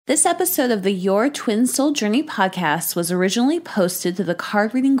This episode of the Your Twin Soul Journey podcast was originally posted to the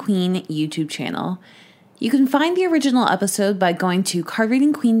Card Reading Queen YouTube channel. You can find the original episode by going to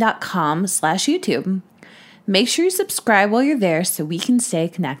cardreadingqueen.com/YouTube. Make sure you subscribe while you're there so we can stay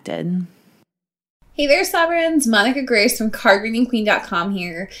connected. Hey there, Sovereigns. Monica Grace from cardreadingqueen.com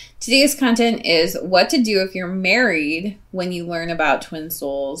here. Today's content is what to do if you're married when you learn about twin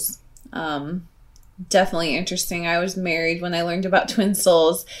souls. Definitely interesting. I was married when I learned about twin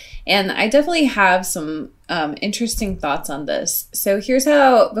souls, and I definitely have some interesting thoughts on this. So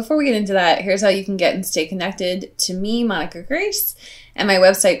before we get into that, here's how you can get and stay connected to me, Monica Grace, and my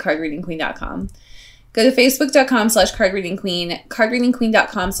website, cardreadingqueen.com. Go to facebook.com/cardreadingqueen,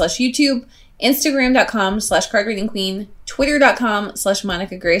 cardreadingqueen.com/YouTube, Instagram.com/cardreadingqueen,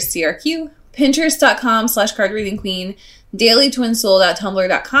 Twitter.com/MonicaGraceCRQ, Pinterest.com/cardreadingqueen,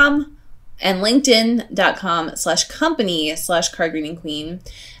 dailytwinsoul.tumblr.com, and linkedin.com/company/cardreadingqueen.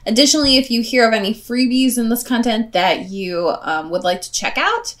 Additionally, if you hear of any freebies in this content that you would like to check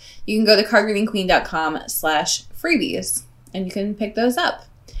out, you can go to cardreadingqueen.com/freebies and you can pick those up.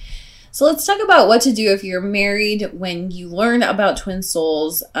 So let's talk about what to do if you're married when you learn about twin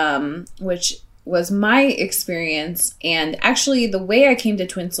souls, which was my experience. And actually, the way I came to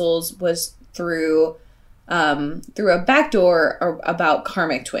twin souls was through a backdoor about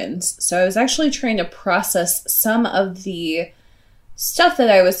karmic twins. So I was actually trying to process some of the stuff that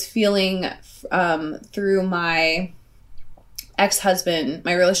I was feeling through my ex-husband,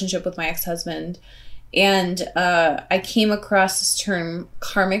 my relationship with my ex-husband. And I came across this term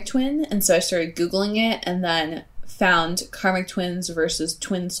karmic twin. And so I started Googling it and then found karmic twins versus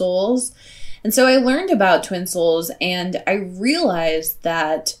twin souls. And so I learned about twin souls and I realized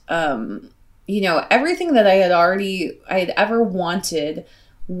that everything that I had ever wanted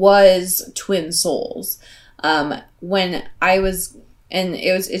was twin souls.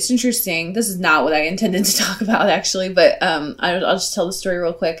 It's interesting. This is not what I intended to talk about actually, but I'll just tell the story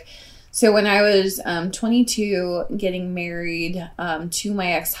real quick. So when I was 22, getting married to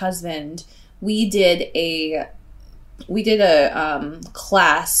my ex-husband, we did a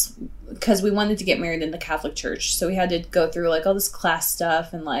class because we wanted to get married in the Catholic Church. So we had to go through all this class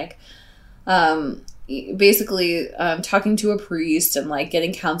stuff and basically talking to a priest and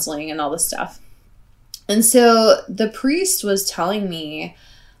getting counseling and all this stuff. And so the priest was telling me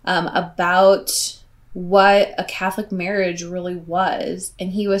about what a Catholic marriage really was.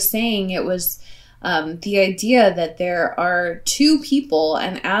 And he was saying it was the idea that there are two people,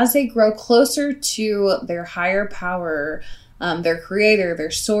 and as they grow closer to their higher power, their creator,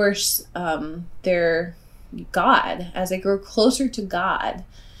 their source, their God, as they grow closer to God,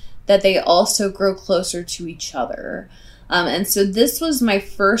 that they also grow closer to each other. And so this was my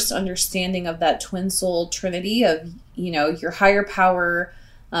first understanding of that twin soul trinity of, your higher power,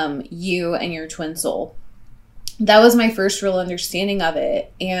 you and your twin soul. That was my first real understanding of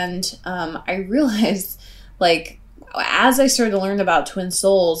it. And I realized, as I started to learn about twin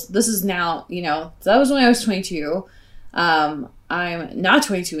souls, this is now, that was when I was 22. I'm not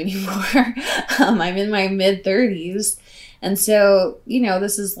 22 anymore. I'm in my mid-30s. And so,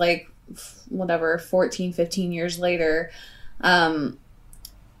 this is 14, 15 years later. I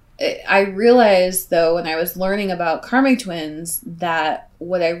realized, though, when I was learning about karmic twins, that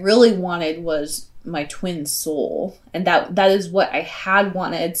what I really wanted was my twin soul. And that is what I had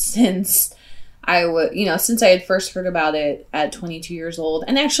wanted since I had first heard about it at 22 years old.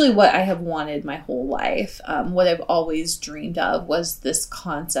 And actually what I have wanted my whole life, what I've always dreamed of was this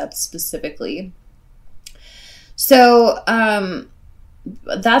concept specifically. So,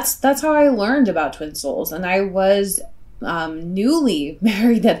 that's how I learned about twin souls. And I was newly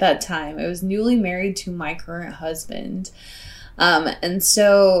married at that time. I was newly married to my current husband. And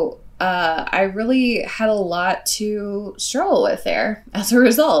so I really had a lot to struggle with there as a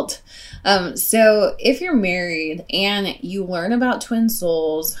result. So if you're married and you learn about twin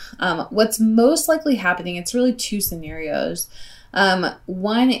souls, what's most likely happening, it's really two scenarios.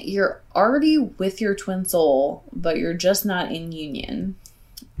 One, you're already with your twin soul, but you're just not in union.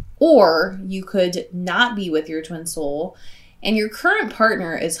 Or you could not be with your twin soul, and your current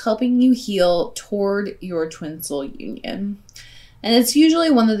partner is helping you heal toward your twin soul union. And it's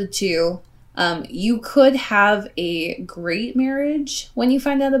usually one of the two. You could have a great marriage when you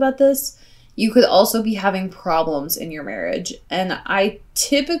find out about this. You could also be having problems in your marriage. And I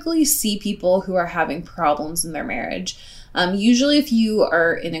typically see people who are having problems in their marriage. Usually if you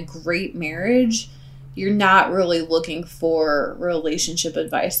are in a great marriage, you're not really looking for relationship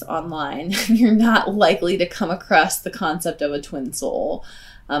advice online. You're not likely to come across the concept of a twin soul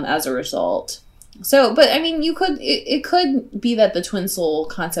as a result. So, but I mean, it could be that the twin soul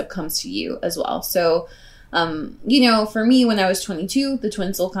concept comes to you as well. So, for me, when I was 22, the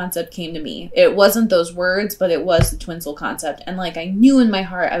twin soul concept came to me. It wasn't those words, but it was the twin soul concept. And like, I knew in my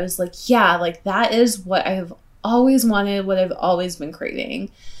heart, I was like, yeah, like that is what I have always wanted, what I've always been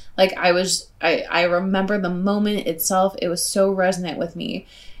craving. Like I remember the moment itself. It was so resonant with me.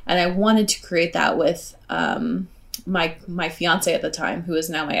 And I wanted to create that with, my fiance at the time, who is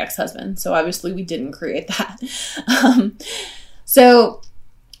now my ex-husband. So obviously we didn't create that.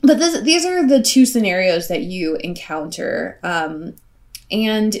 But these are the two scenarios that you encounter.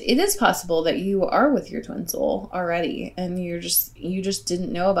 And it is possible that you are with your twin soul already, and you just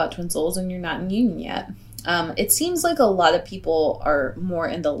didn't know about twin souls, and you're not in union yet. It seems like a lot of people are more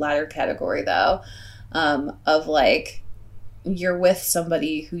in the latter category, though, of like you're with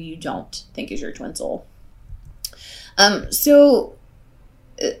somebody who you don't think is your twin soul. So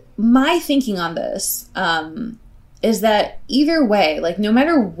my thinking on this, is that either way, like no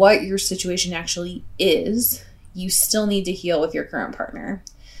matter what your situation actually is, you still need to heal with your current partner.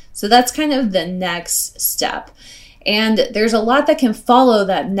 So that's kind of the next step. And there's a lot that can follow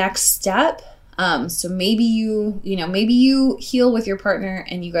that next step. So maybe maybe you heal with your partner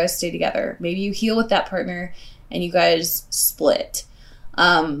and you guys stay together. Maybe you heal with that partner and you guys split.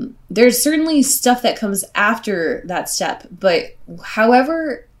 There's certainly stuff that comes after that step, but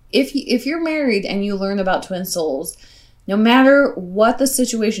however, if you're married and you learn about twin souls, no matter what the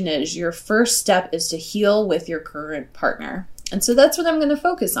situation is, your first step is to heal with your current partner. And so that's what I'm going to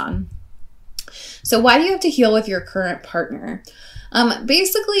focus on. So why do you have to heal with your current partner?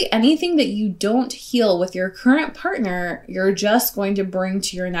 Basically, anything that you don't heal with your current partner, you're just going to bring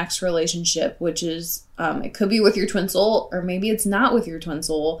to your next relationship, which is, it could be with your twin soul, or maybe it's not with your twin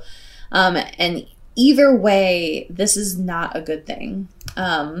soul. And either way, this is not a good thing.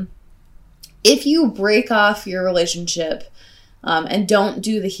 If you break off your relationship, and don't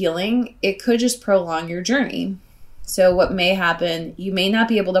do the healing, it could just prolong your journey. So what may happen, you may not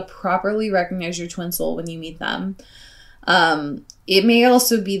be able to properly recognize your twin soul when you meet them. It may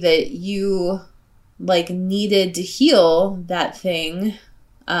also be that you needed to heal that thing,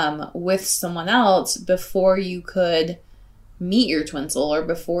 with someone else before you could meet your twin soul, or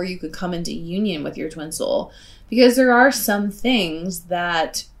before you could come into union with your twin soul. Because there are some things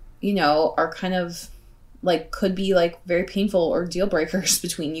that, are kind of could be very painful or deal breakers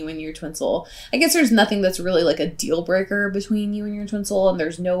between you and your twin soul. I guess there's nothing that's really a deal breaker between you and your twin soul, and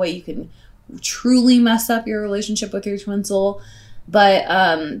there's no way you can truly mess up your relationship with your twin soul.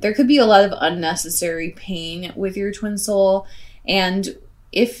 But there could be a lot of unnecessary pain with your twin soul. And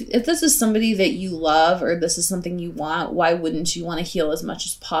if this is somebody that you love, or this is something you want, why wouldn't you want to heal as much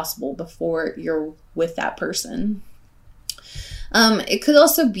as possible before you're with that person? It could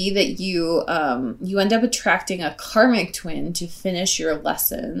also be that you end up attracting a karmic twin to finish your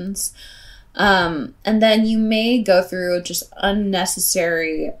lessons. And then you may go through just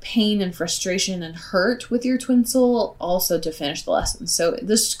unnecessary pain and frustration and hurt with your twin soul also to finish the lesson. So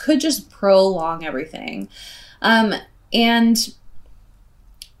this could just prolong everything. And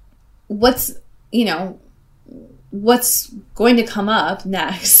what's going to come up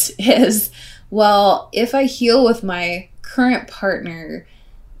next is, well, if I heal with my current partner,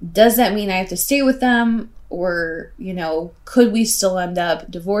 does that mean I have to stay with them? Or, could we still end up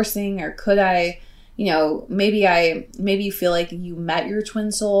divorcing? Or could I, maybe you feel like you met your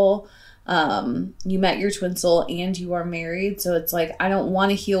twin soul, and you are married. So it's I don't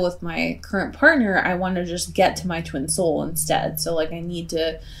want to heal with my current partner. I want to just get to my twin soul instead. So I need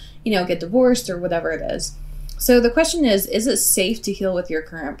to, get divorced or whatever it is. So the question is it safe to heal with your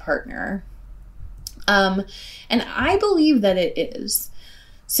current partner? And I believe that it is.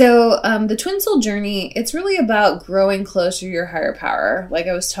 So the twin soul journey, it's really about growing closer to your higher power. Like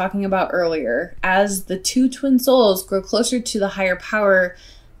I was talking about earlier, as the two twin souls grow closer to the higher power,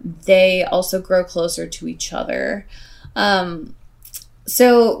 they also grow closer to each other.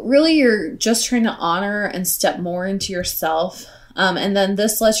 So really you're just trying to honor and step more into yourself. And then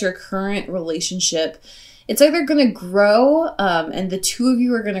this lets your current relationship, it's either going to grow, and the two of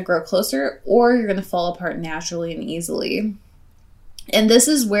you are going to grow closer, or you're going to fall apart naturally and easily. And this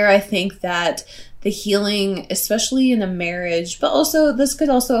is where I think that the healing, especially in a marriage, but also this could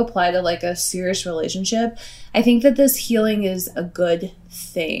also apply to a serious relationship. I think that this healing is a good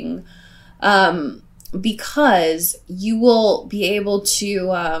thing, because you will be able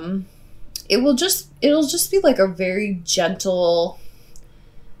to, it'll just be a very gentle,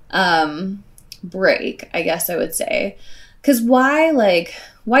 break, I guess I would say. Because why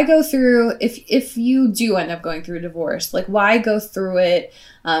go through, if you do end up going through a divorce, like, why go through it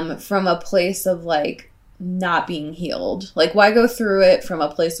from a place of, like, not being healed? Like, why go through it from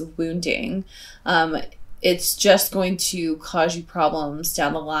a place of wounding? It's just going to cause you problems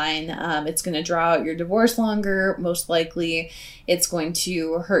down the line. It's going to draw out your divorce longer, most likely. It's going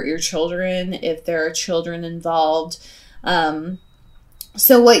to hurt your children if there are children involved.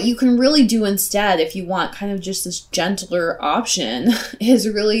 So what you can really do instead, if you want kind of just this gentler option, is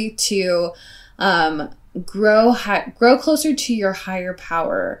really to grow closer to your higher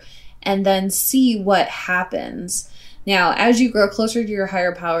power and then see what happens. Now, as you grow closer to your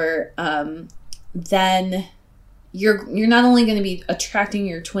higher power, then you're not only going to be attracting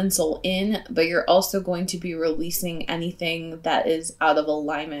your twin soul in, but you're also going to be releasing anything that is out of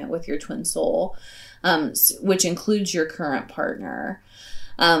alignment with your twin soul, which includes your current partner.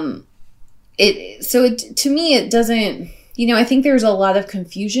 To me, it doesn't, I think there's a lot of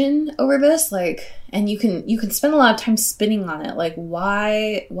confusion over this, like, and you can spend a lot of time spinning on it. Like,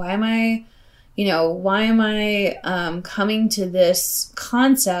 why am I coming to this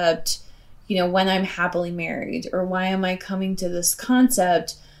concept, when I'm happily married? Or why am I coming to this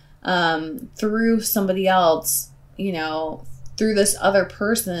concept, through somebody else, through this other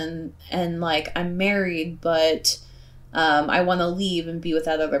person, and, like, I'm married, but I want to leave and be with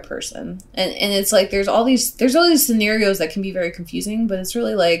that other person. And it's like, there's all these scenarios that can be very confusing, but it's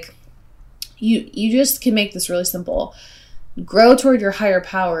really like, you just can make this really simple. Grow toward your higher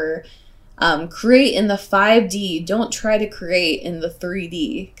power, create in the 5D. Don't try to create in the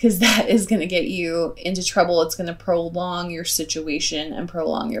 3D, because that is going to get you into trouble. It's going to prolong your situation and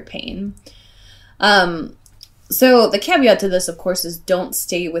prolong your pain. So the caveat to this, of course, is don't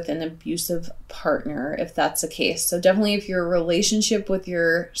stay with an abusive partner if that's the case. So definitely, if your relationship with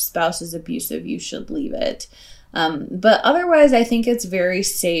your spouse is abusive, you should leave it. But otherwise, I think it's very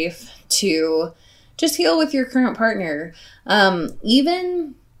safe to just heal with your current partner.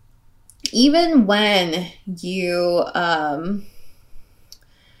 Even when you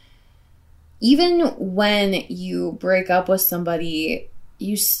break up with somebody,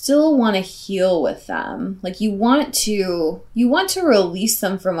 you still want to heal with them. Like, you want to release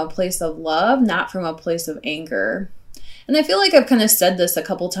them from a place of love, not from a place of anger. And I feel like I've kind of said this a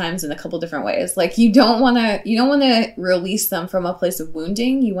couple times in a couple different ways. Like, you don't want to release them from a place of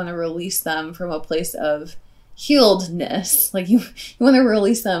wounding. You want to release them from a place of healedness. Like, you want to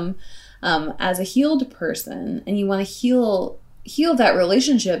release them as a healed person, and you want to heal that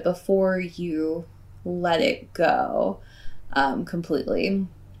relationship before you let it go. Completely.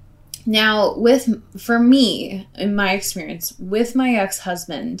 Now, for me, in my experience with my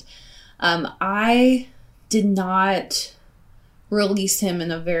ex-husband, I did not release him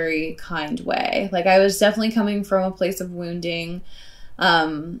in a very kind way. Like, I was definitely coming from a place of wounding.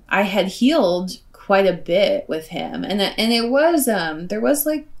 I had healed quite a bit with him, and it was there was,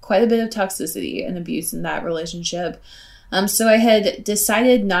 like, quite a bit of toxicity and abuse in that relationship. So I had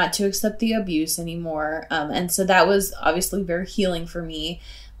decided not to accept the abuse anymore. And so that was obviously very healing for me.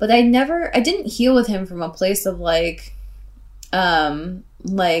 But I didn't heal with him from a place of like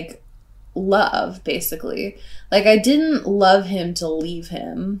love, basically. Like, I didn't love him to leave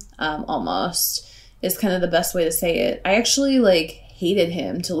him, almost, is kind of the best way to say it. I actually, like, hated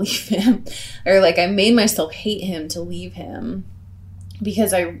him to leave him. Or, like, I made myself hate him to leave him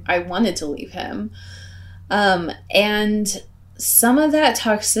because I wanted to leave him. And some of that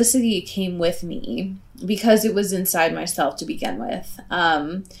toxicity came with me because it was inside myself to begin with.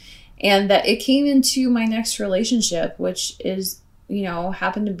 And that it came into my next relationship, which is,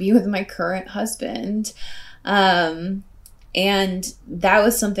 happened to be with my current husband. And that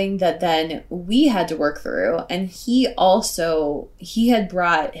was something that then we had to work through. And he had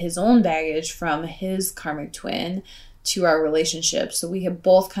brought his own baggage from his karmic twin to our relationship. So we have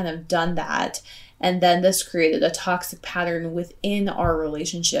both kind of done that. And then this created a toxic pattern within our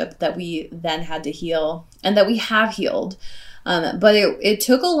relationship that we then had to heal, and that we have healed. But it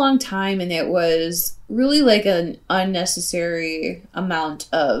took a long time, and it was really like an unnecessary amount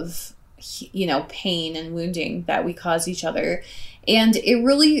of, pain and wounding that we caused each other. And it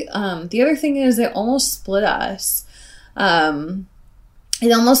really, the other thing is, it almost split us.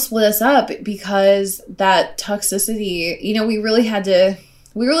 It almost split us up because that toxicity, we really had to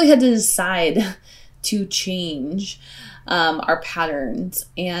decide to change our patterns,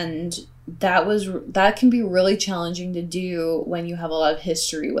 and that can be really challenging to do when you have a lot of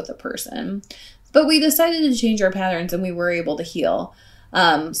history with a person. But we decided to change our patterns, and we were able to heal.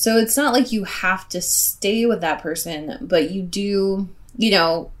 So it's not like you have to stay with that person, but you do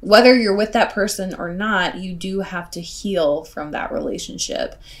whether you're with that person or not, you do have to heal from that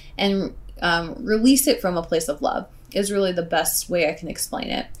relationship and release it from a place of love is really the best way I can explain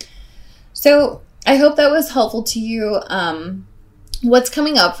it. So I hope that was helpful to you. What's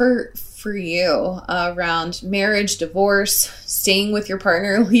coming up for you around marriage, divorce, staying with your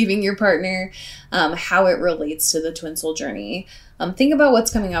partner, leaving your partner, how it relates to the twin soul journey. Think about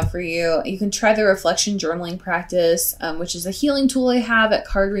what's coming up for you. You can try the reflection journaling practice, which is a healing tool I have at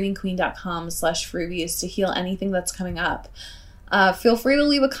cardreadingqueen.com/freebies to heal anything that's coming up. Feel free to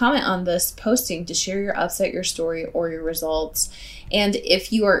leave a comment on this posting to share your upset, your story, or your results. And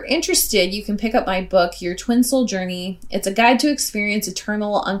if you are interested, you can pick up my book, Your Twin Soul Journey. It's a guide to experience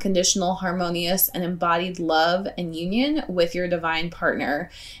eternal, unconditional, harmonious, and embodied love and union with your divine partner.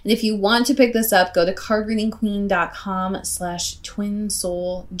 And if you want to pick this up, go to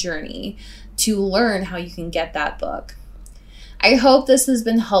cardreadingqueen.com/twinsouljourney to learn how you can get that book. I hope this has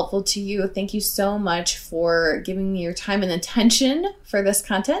been helpful to you. Thank you so much for giving me your time and attention for this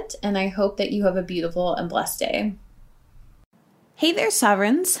content, and I hope that you have a beautiful and blessed day. Hey there,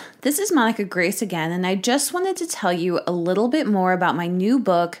 Sovereigns. This is Monica Grace again, and I just wanted to tell you a little bit more about my new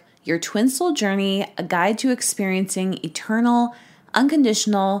book, Your Twin Soul Journey, A Guide to Experiencing Eternal,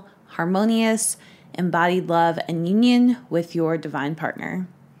 Unconditional, Harmonious, Embodied Love and Union with Your Divine Partner.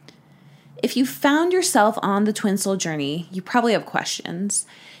 If you found yourself on the twin soul journey, you probably have questions.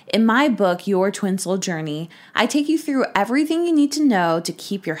 In my book, Your Twin Soul Journey, I take you through everything you need to know to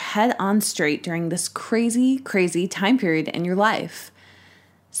keep your head on straight during this crazy, crazy time period in your life.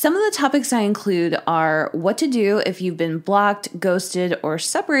 Some of the topics I include are what to do if you've been blocked, ghosted, or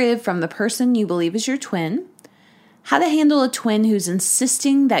separated from the person you believe is your twin, how to handle a twin who's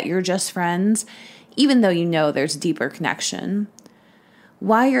insisting that you're just friends, even though you know there's deeper connection,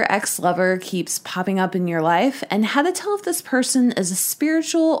 why your ex-lover keeps popping up in your life, and how to tell if this person is a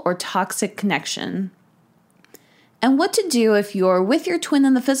spiritual or toxic connection. And what to do if you're with your twin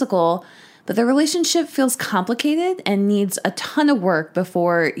in the physical, but the relationship feels complicated and needs a ton of work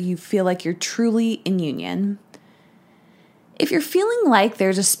before you feel like you're truly in union. If you're feeling like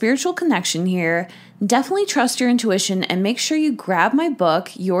there's a spiritual connection here, definitely trust your intuition and make sure you grab my book,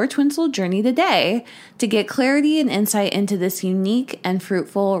 Your Twin Soul Journey, today to get clarity and insight into this unique and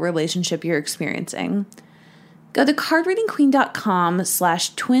fruitful relationship you're experiencing. Go to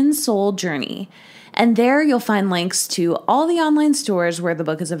cardreadingqueen.com/twinsouljourney, and there you'll find links to all the online stores where the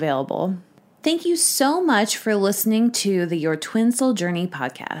book is available. Thank you so much for listening to the Your Twin Soul Journey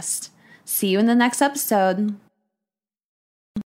podcast. See you in the next episode.